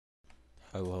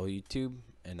Hello YouTube,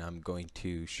 and I'm going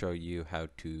to show you how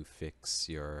to fix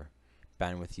your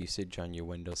bandwidth usage on your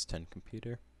Windows 10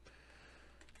 computer.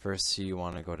 First, you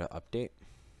want to go to Update,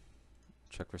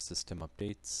 check for system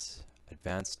updates,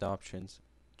 advanced options,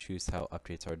 choose how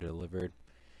updates are delivered,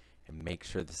 and make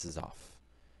sure this is off.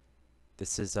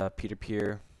 This is a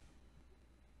peer-to-peer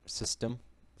system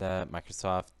that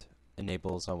Microsoft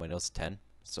enables on Windows 10,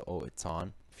 so it's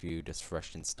on if you just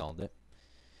fresh installed it.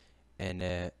 And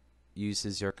it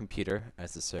uses your computer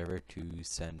as a server to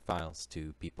send files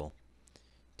to people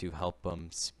to help them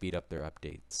speed up their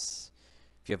updates.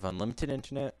 If you have unlimited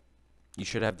internet, you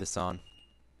should have this on,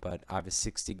 but I have a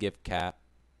 60 gig cap,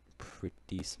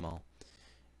 pretty small,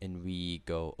 and we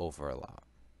go over a lot.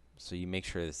 So you make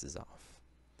sure this is off.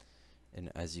 And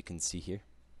as you can see here,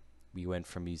 we went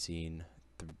from using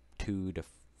 2 to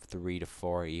 3 to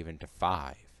 4, even to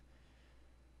 5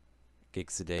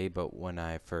 gigs a day, but when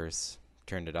I first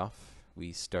turned it off,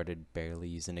 we started barely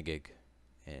using a gig,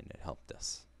 and it helped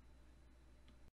us.